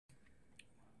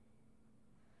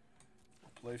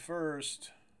Play first.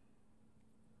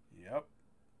 Yep.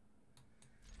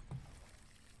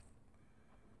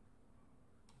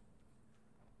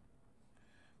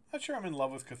 Not sure I'm in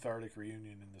love with Cathartic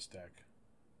Reunion in this deck.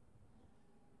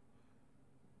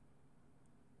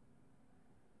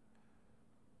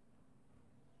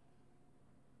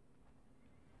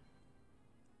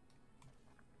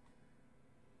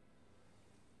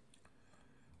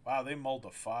 Wow, they mulled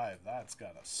a 5. That's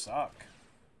gotta suck.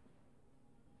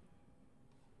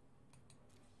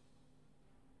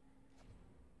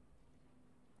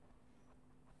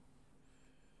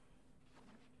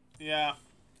 Yeah,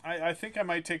 I think I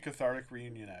might take Cathartic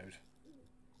Reunion out.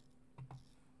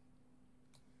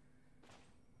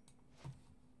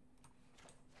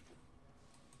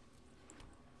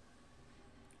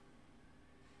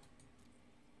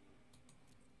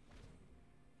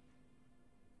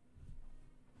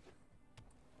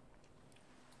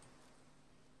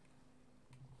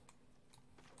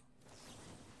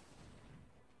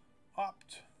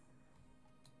 Opt.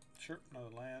 Sure,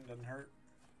 another land doesn't hurt.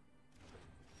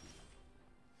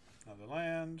 Another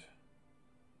land.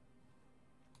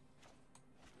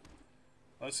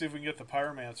 Let's see if we can get the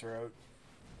Pyromancer out.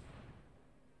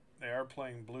 They are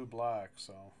playing blue-black,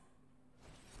 so...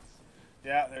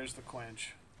 Yeah, there's the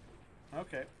Quench.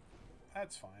 Okay,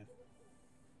 that's fine.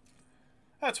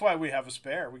 That's why we have a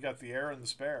spare. We got the air and the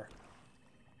spare.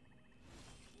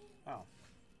 Oh.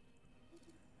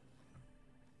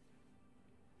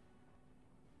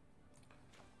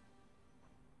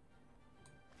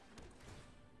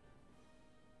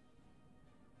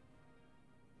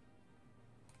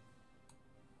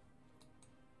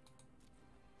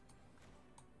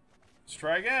 Let's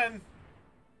try again.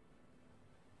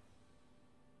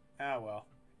 Ah, well.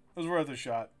 It was worth a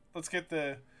shot. Let's get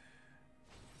the...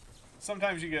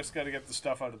 Sometimes you just got to get the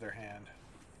stuff out of their hand.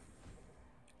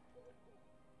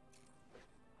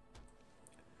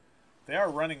 They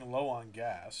are running low on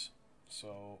gas.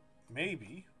 So,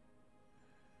 maybe.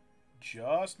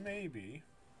 Just maybe.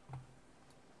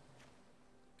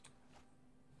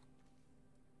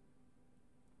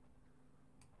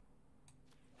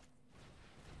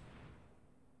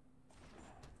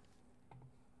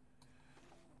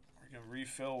 We're going to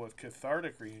refill with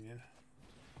Cathartic Reunion.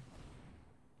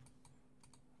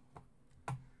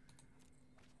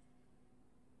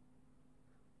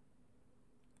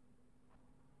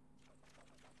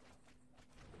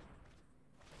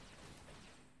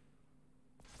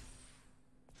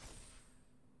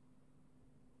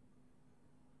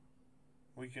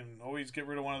 We can always get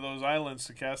rid of one of those islands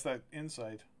to cast that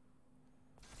Insight.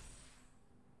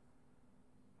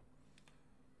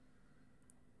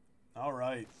 All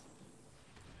right.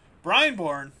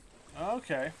 Brineborn.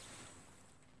 Okay.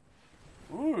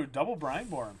 Ooh, double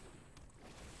Brineborn.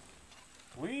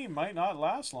 We might not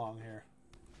last long here.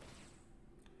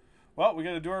 Well, we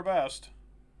got to do our best.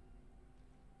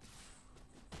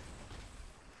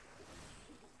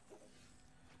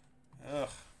 Ugh.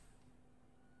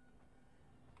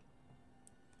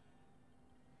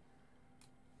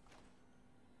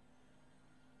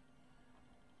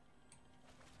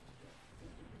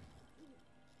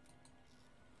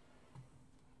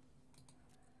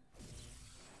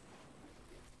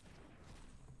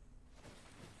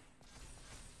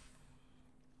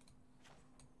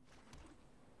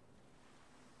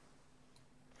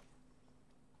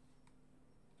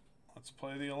 Let's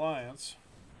play the Alliance.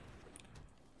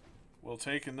 We'll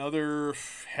take another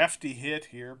hefty hit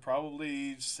here,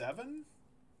 probably 7.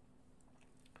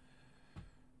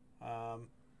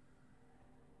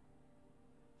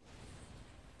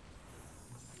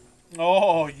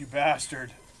 Oh, you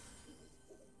bastard.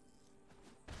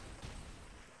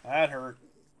 That hurt.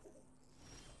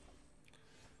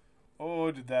 Oh,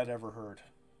 did that ever hurt.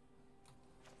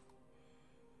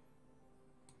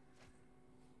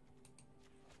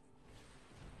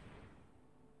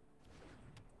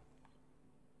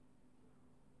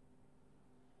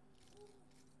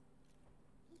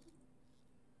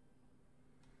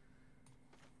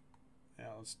 Yeah,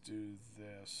 let's do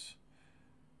this.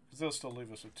 Because they'll still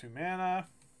leave us with 2 mana.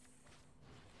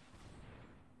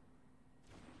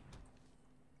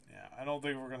 Yeah, I don't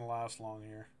think we're going to last long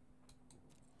here.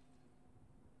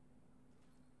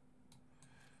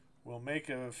 We'll make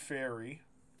a fairy.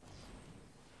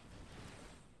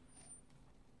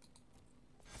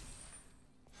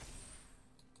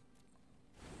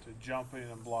 To jump in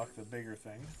and block the bigger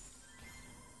thing.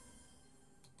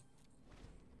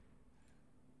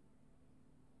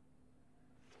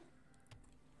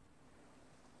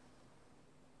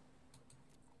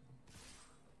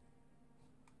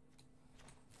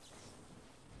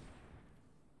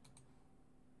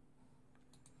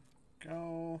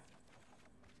 Go.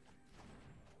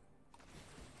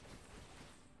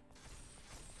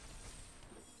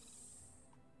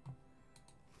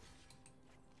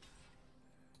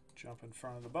 Jump in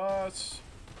front of the bus.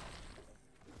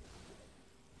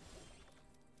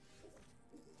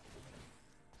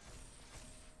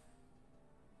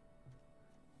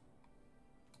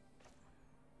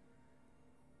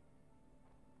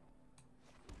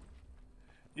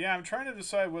 Yeah, I'm trying to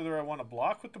decide whether I want to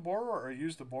block with the borrower or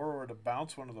use the borrower to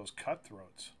bounce one of those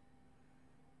cutthroats.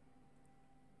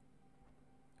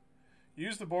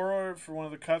 Use the borrower for one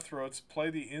of the cutthroats. Play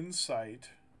the insight.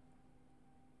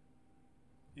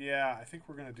 Yeah, I think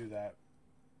we're going to do that.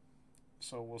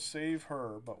 So we'll save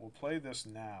her, but we'll play this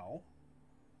now.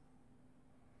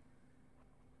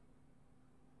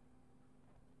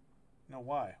 No,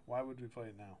 why? Why would we play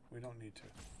it now? We don't need to.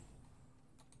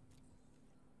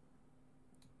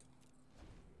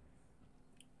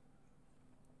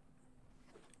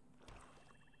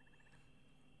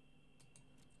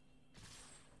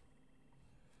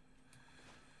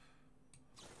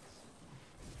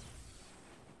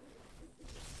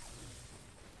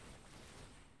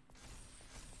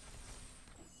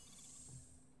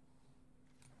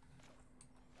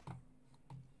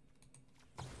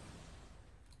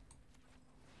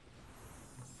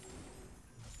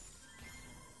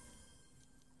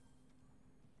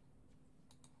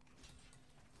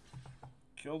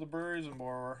 Kill the birds and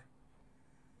borrower.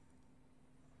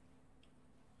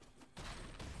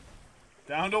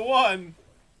 Down to 1.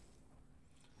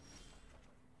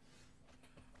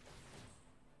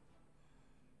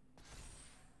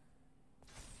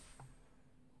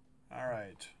 All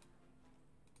right.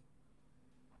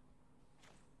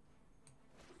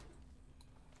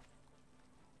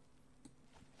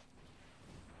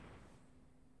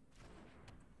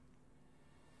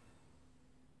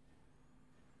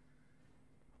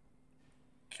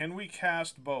 Can we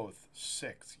cast both?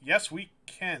 6. Yes, we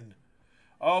can.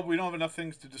 Oh, we don't have enough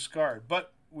things to discard,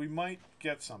 but we might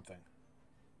get something.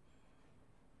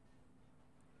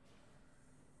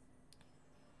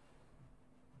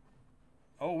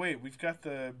 Oh, wait, we've got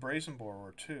the Brazen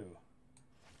Borrower, too.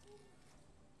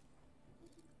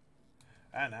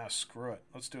 Ah, now screw it.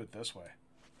 Let's do it this way.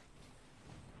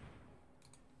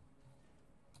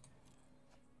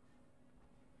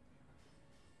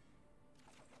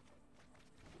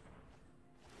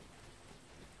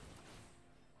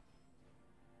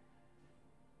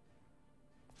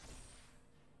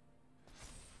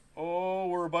 Oh,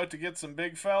 we're about to get some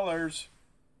big fellers.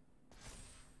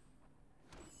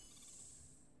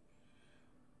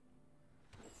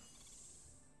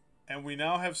 And we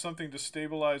now have something to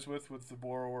stabilize with the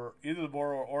borrower, either the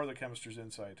borrower or the chemist's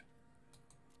insight.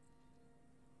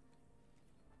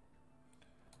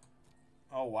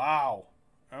 Oh, wow.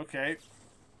 Okay.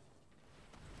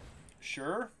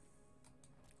 Sure.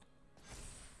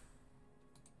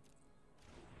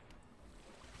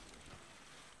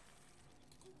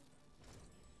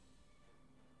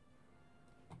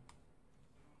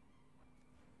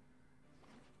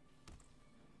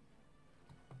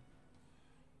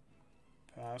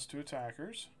 Pass to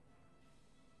attackers.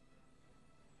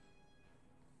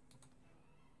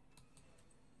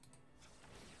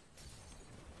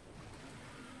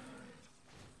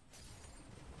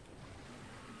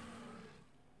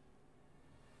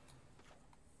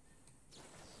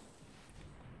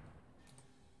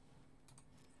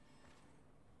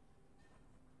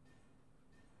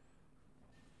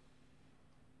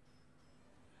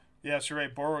 Yes, you're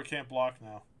right. Borrower can't block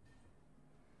now.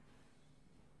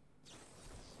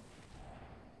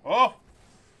 Oh!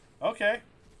 Okay.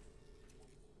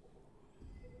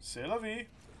 C'est la vie.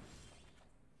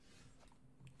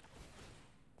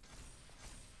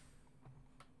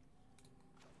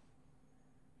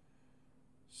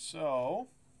 So,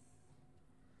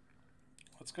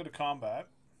 let's go to combat.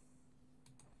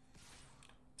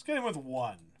 Let's get in with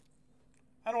 1.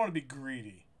 I don't want to be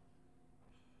greedy.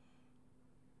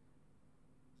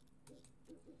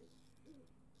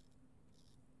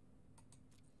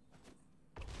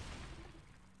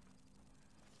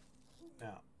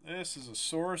 Now, this is a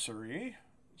sorcery,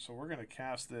 so we're going to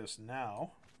cast this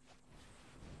now.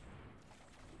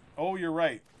 Oh, you're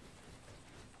right.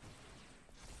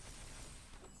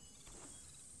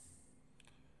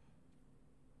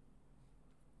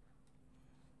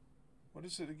 What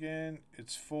is it again?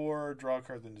 It's 4, draw a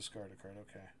card, then discard a card.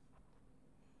 Okay.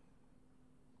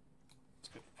 Let's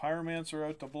get the Pyromancer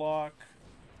out to block.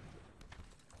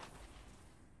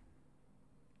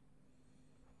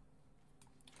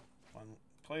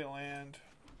 Play a land.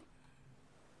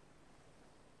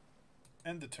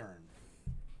 End the turn.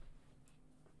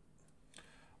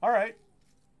 Alright.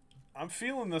 I'm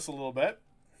feeling this a little bit.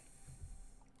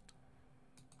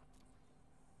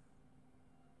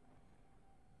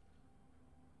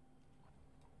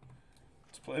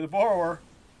 Let's play the borrower.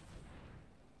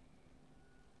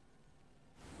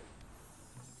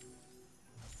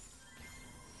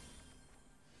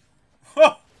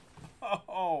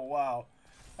 Oh, wow.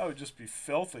 That would just be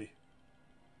filthy.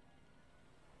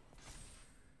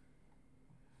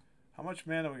 How much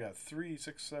mana we got? 3,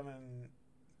 6, 7,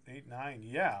 8, 9.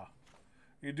 Yeah.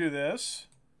 You do this.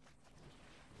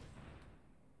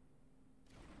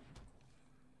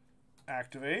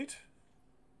 Activate.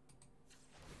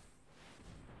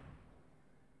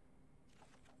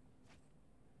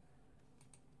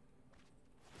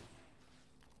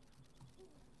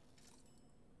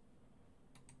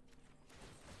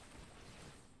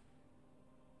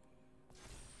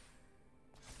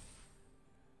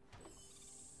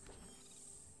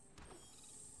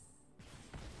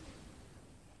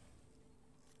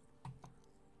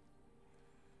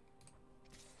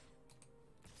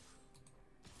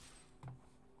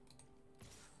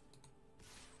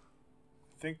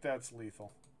 I think that's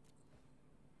lethal.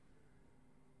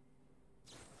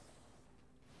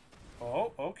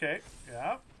 Oh, okay.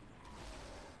 Yeah.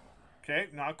 Okay,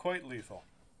 not quite lethal.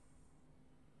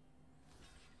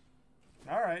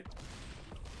 All right.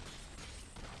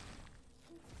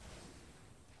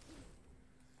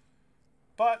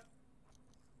 But,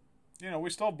 you know, we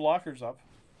still have blockers up.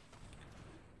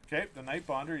 Okay, the Night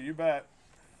Bonder, you bet.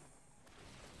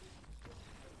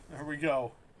 There we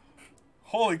go.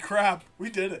 Holy crap, we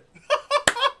did it.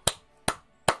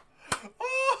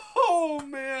 Oh,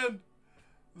 man.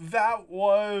 That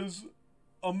was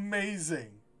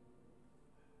amazing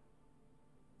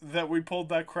that we pulled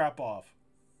that crap off.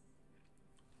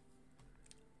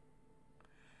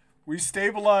 We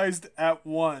stabilized at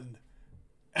 1.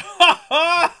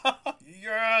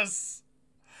 Yes!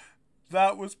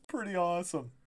 That was pretty awesome.